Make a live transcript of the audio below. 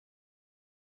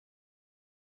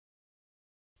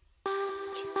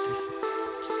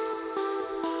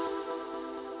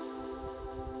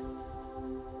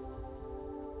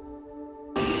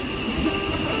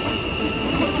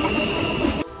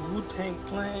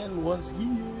man was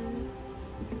here.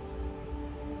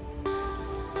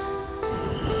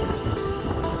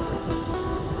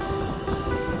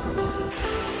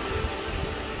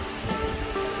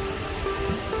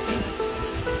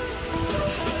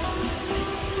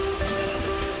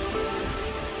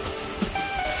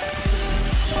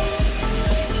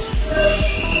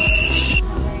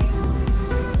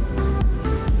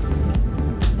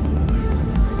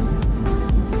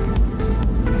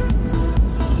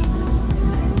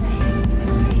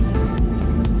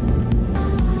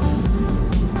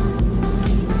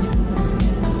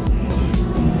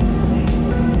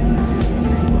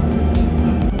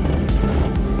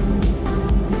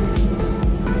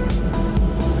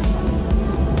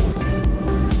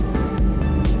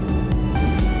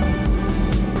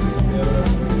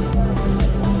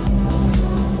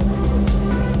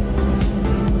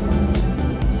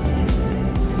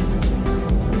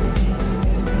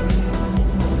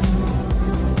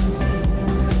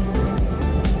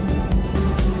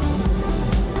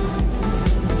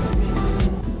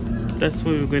 That's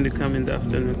where we're going to come in the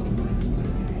afternoon.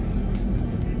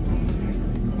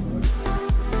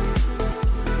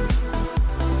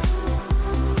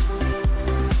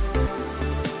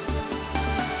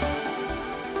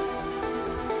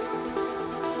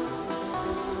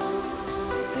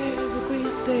 There, we're going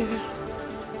up there.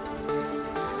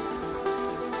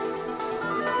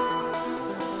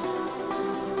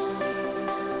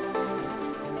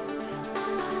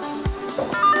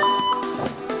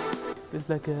 It's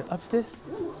like upstairs.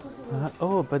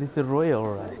 Oh, but it's a royal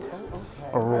ride.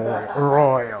 A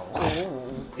royal.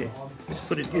 Okay, let's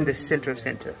put it in the center.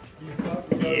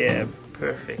 Yeah,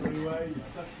 perfect.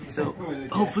 So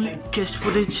hopefully catch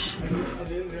footage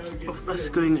of us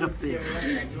going up there.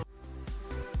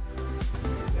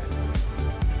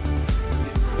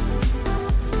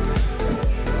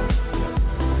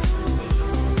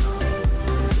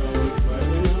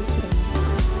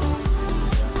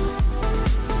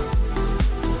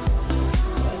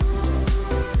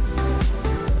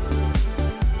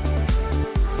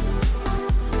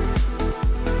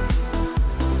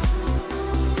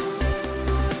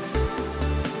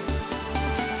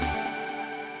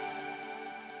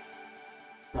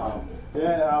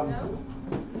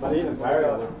 But even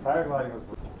paragliding was.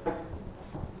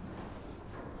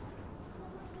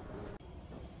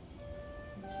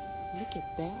 Look at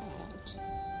that.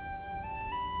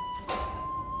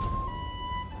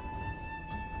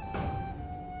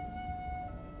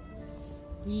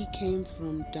 We came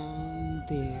from down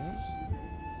there.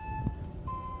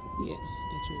 Yeah,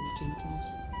 that's where we came from.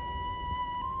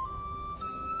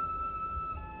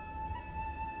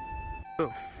 So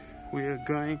we are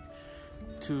going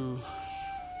to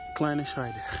Kleine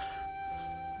Scheidegg.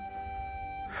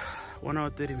 1 hour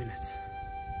 30 minutes.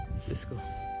 Let's go.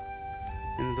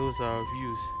 And those are our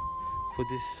views for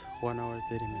this 1 hour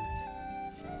 30 minutes.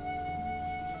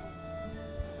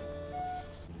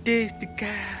 Tasty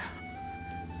cow.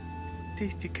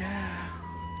 Tasty cow.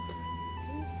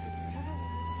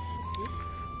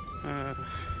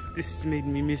 This has made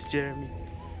me miss Jeremy.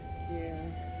 Yeah.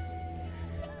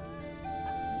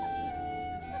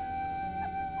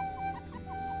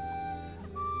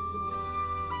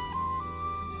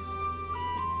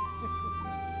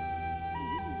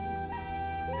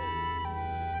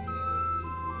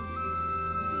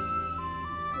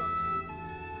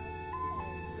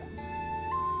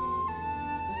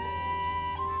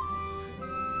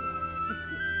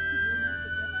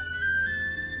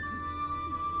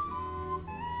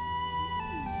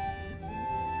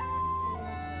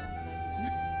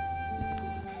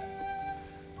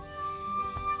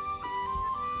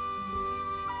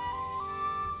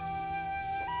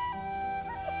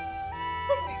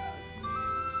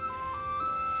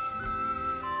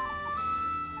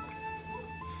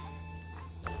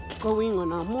 Going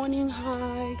on our morning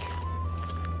hike.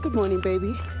 Good morning,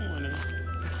 baby. Good morning.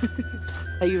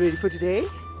 Are you ready for today?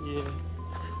 Yeah.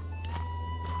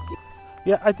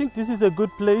 Yeah, I think this is a good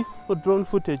place for drone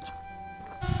footage.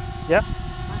 Yeah.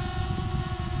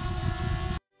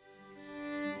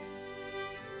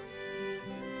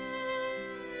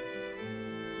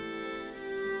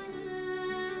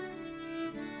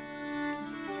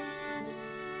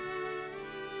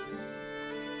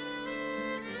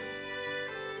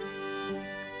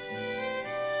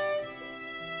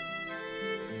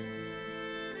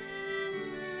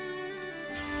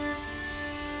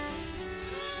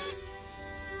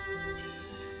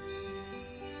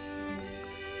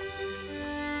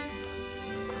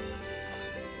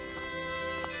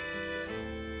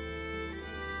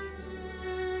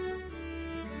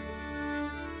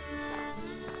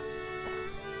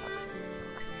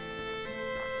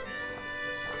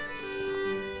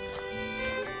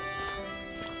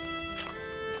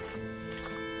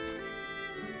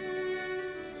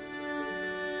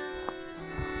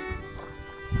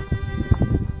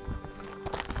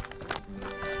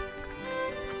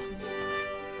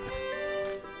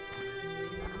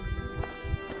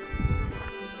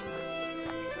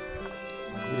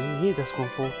 Nee, dat is gewoon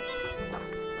vol.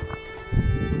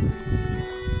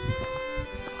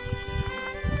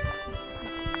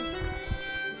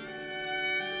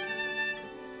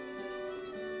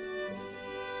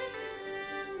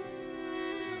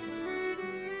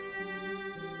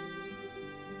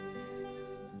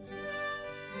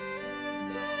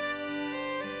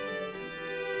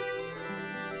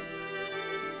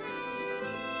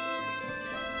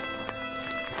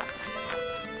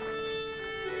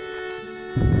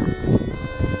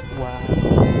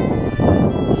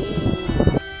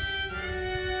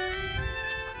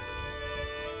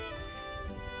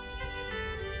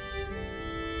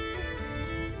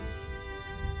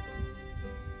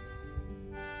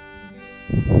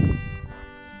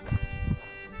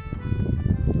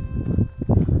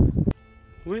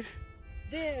 Where?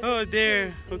 There. Oh, there.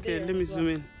 And Okay, there let me as zoom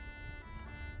well. in.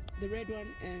 The red one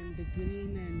and the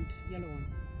green and yellow one.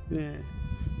 Yeah.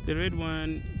 The red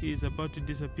one is about to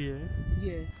disappear.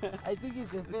 Yeah. I think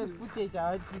it's the first footage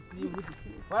I had to see.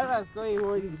 What was going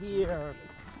on here?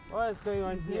 What was going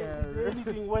on here? Is there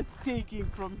anything worth taking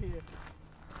from here?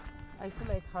 I feel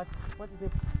like what is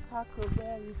it?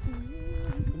 Huckleberry What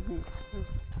you doing?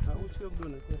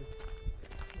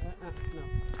 no.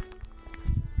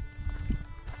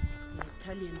 The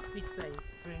Italian pizza is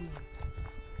burning.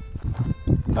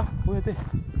 Ah, we're there.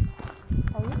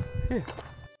 Are we? Here.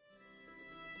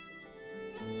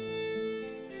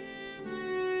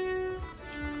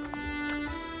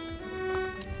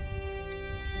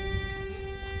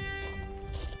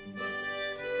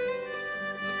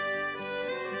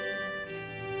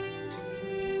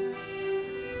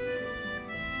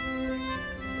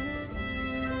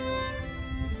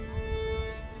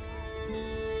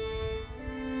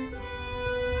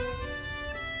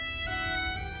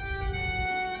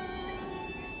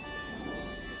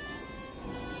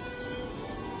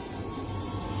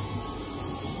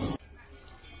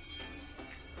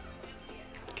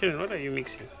 Karen, what are you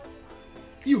mixing?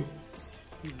 You.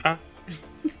 Ah.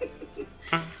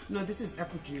 No, this is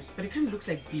apple juice, but it kind of looks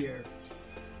like beer.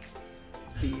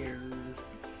 Beer.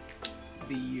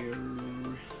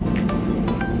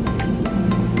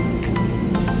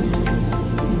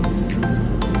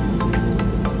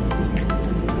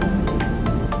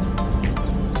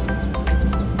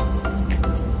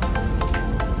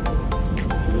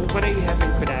 What are you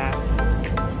having for that?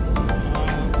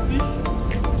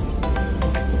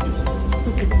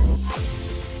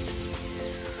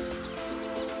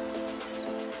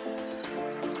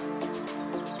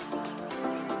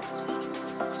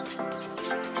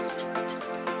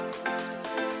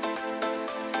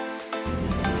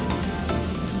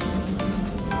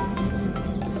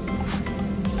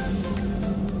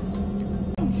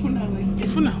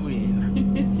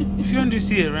 If you want to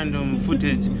see a random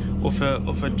footage of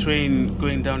a train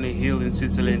going down a hill in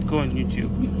Switzerland, go on YouTube.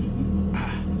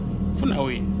 Funa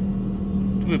we.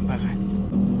 Do a packet.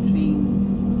 Train.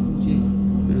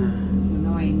 So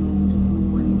now I know to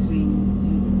follow one train.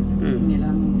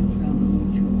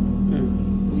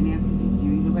 When I have video,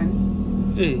 you know what?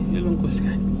 Hey, you don't go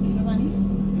sky. You know what?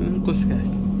 Go sky.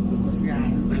 Because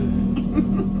guys.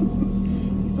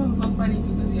 It sounds so funny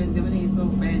because your devil is so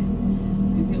bad.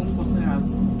 They say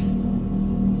guys.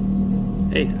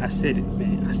 Hey, I said it,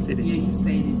 man. I said it. Yeah, you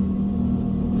said it.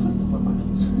 What's up, Papa?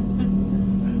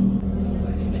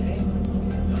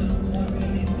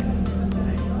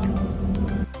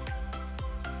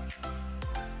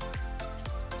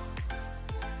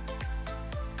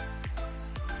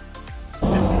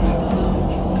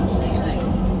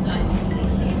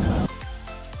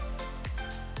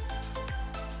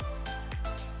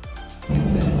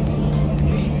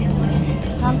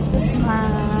 Hamster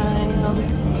smile.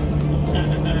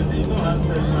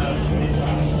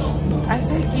 I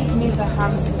said, give me the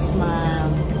hamster smile.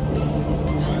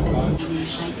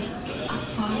 Scheidegg,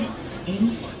 Abfahrt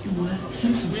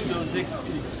 11:05. Windows XP.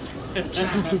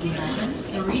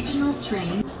 The regional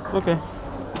train. Okay.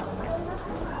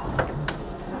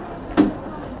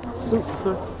 Oops,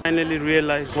 sorry. Finally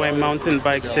realized why mountain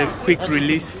bikes have quick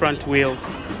release front wheels.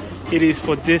 It is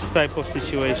for this type of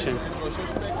situation.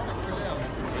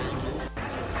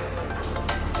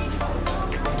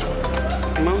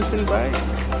 Mountain bike.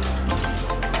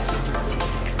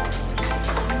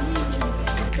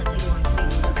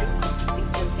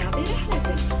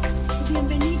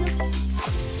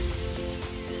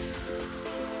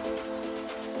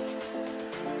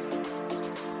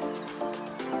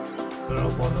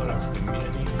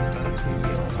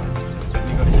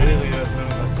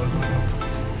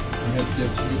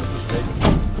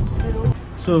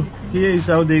 So here is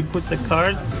how they put the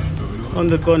cards on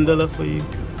the gondola for you.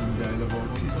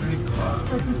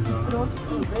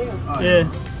 Yeah.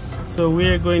 So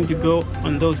we're going to go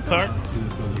on those carts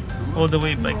all the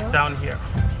way back down here.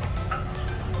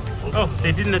 Oh,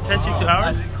 they didn't attach it to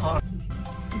ours?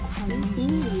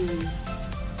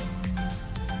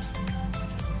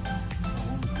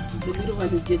 The little one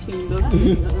is getting lost.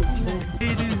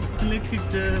 It is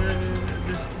collected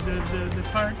the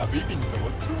part.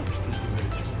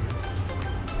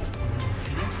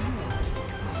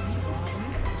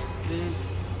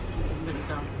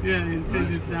 Yeah, and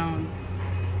send it down.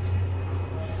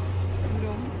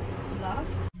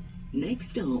 Next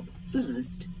stop,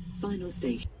 first, final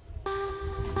station.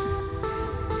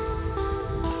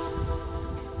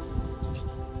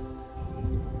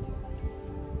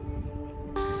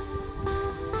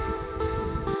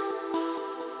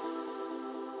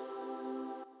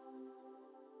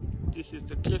 This is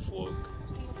the cliff walk.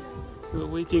 We're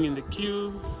waiting in the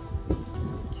queue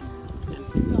and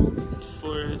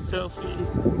for a selfie.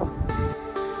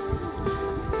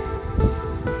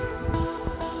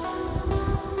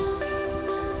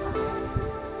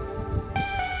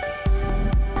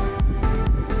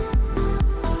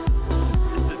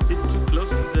 It's a bit too close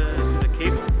to the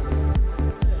cable.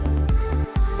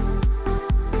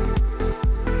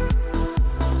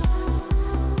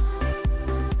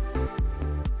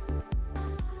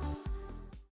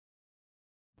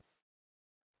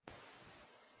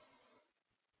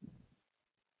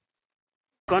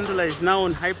 Gondola is now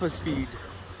on hyperspeed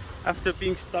after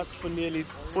being stuck for nearly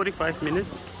 45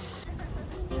 minutes.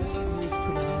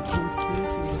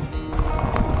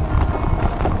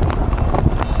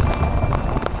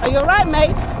 Are you alright,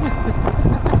 mate?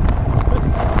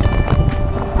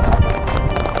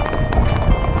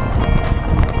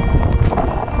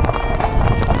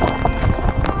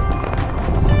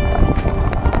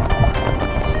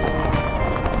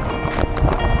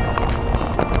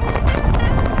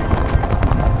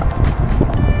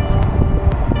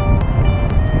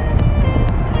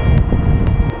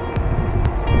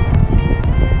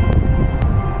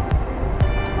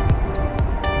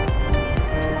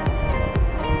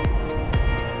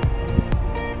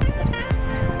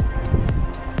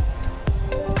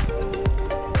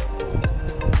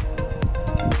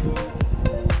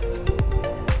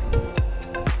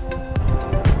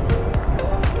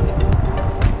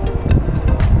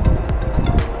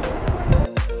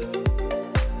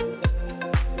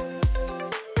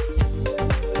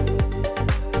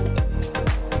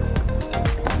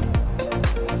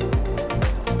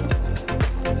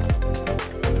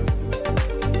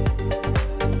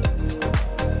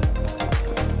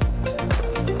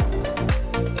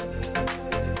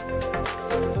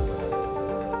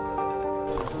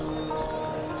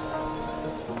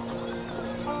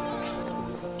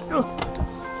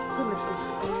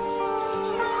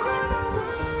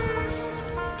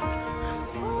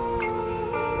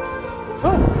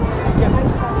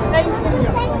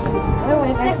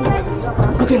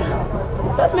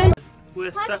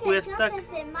 We're stuck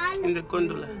in the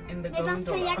gondola. In the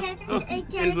gondola.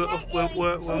 And we're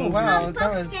Wow,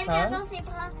 that was fast.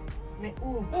 Mais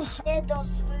où?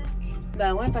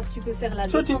 Bah ouais, parce que tu peux faire la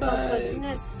descente en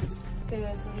trottinette. Que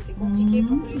ça aurait été compliqué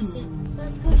pour Lucie.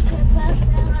 Parce que je peux pas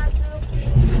faire un tour.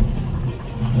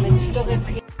 Mais tu t'aurais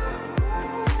pris.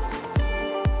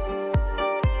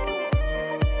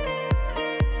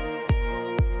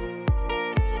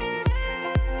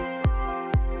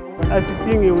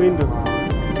 assisting a window.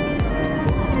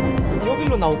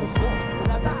 여기로 나오고 있어.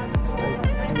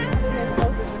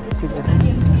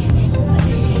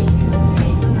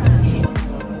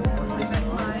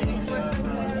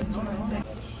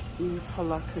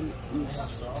 Mannlichen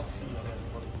East.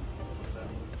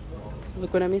 We're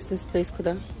gonna miss this place,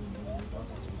 Kuda.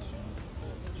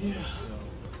 Yeah.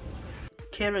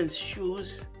 Karen's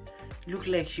shoes look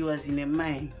like she was in a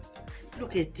mine.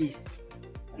 Look at this.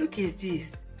 Look at this.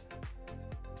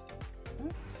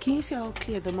 Can you see how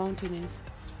clear the mountain is?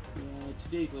 Yeah,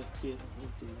 today it was clear.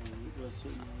 It was so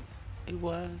nice. It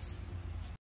was.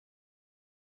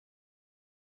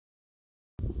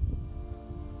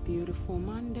 Beautiful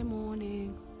Monday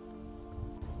morning.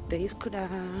 There is Kuda.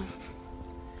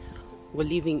 We're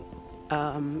leaving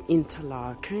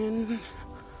Interlaken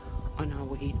on our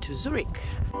way to Zurich.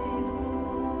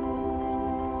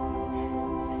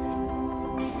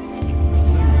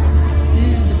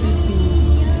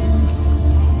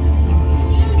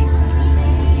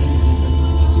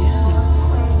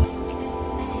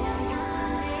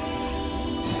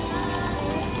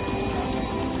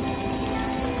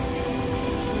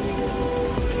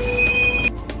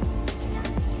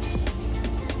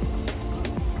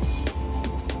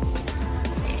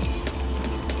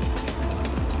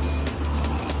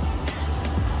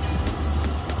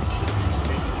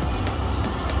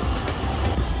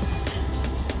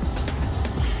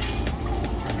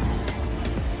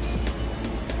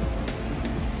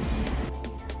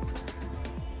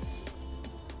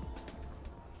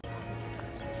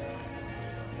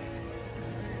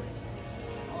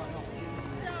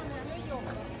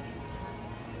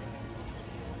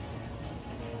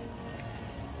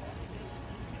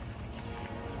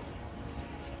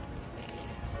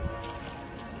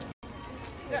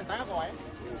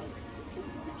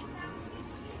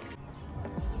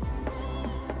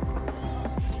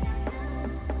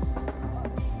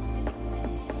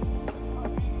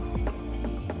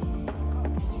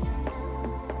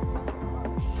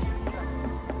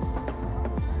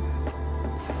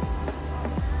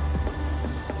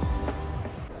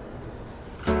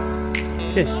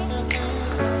 Okay.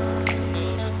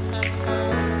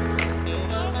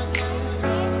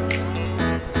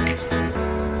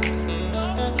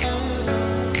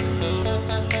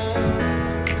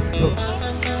 Let's go.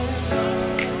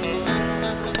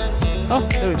 Oh,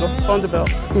 there we go. Found the bell.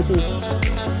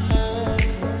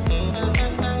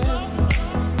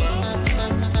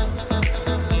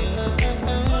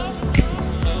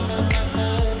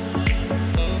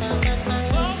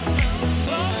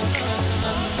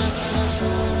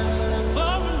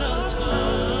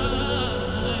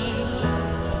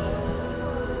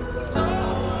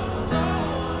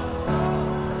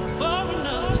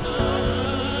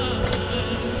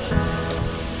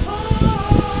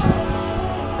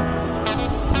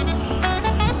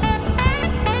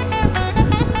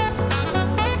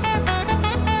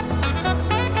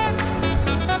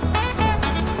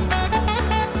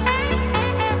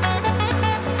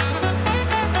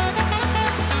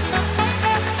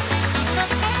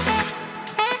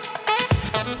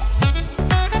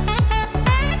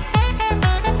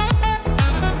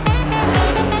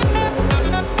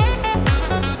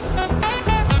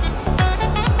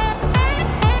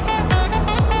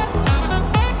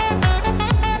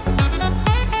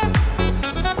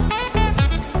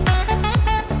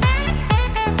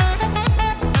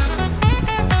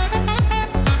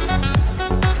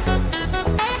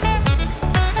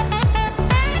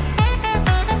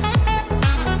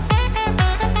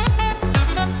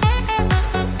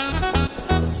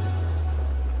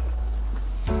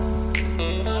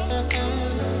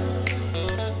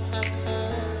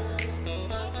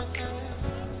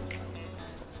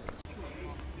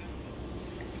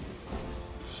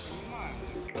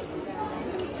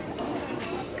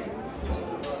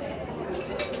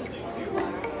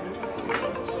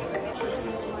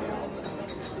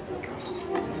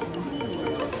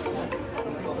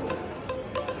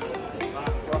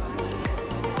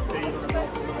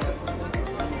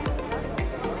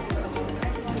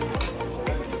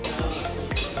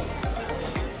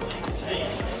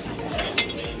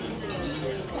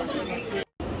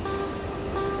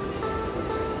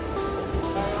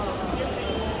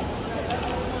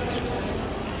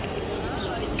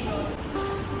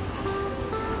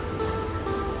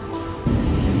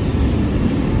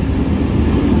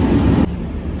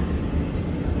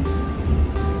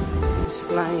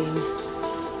 Flying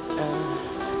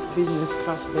business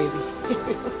class, baby.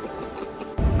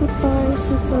 Goodbye,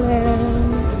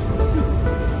 Switzerland.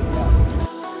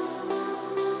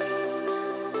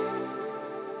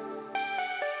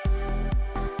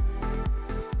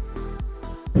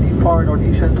 Far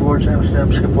northeastern towards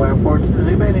Amsterdam Schiphol Airport. The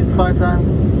remaining flight time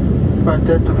around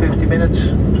 10 to 15 minutes.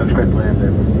 So expect to land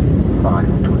at 5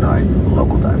 to 9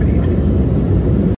 local time in the evening.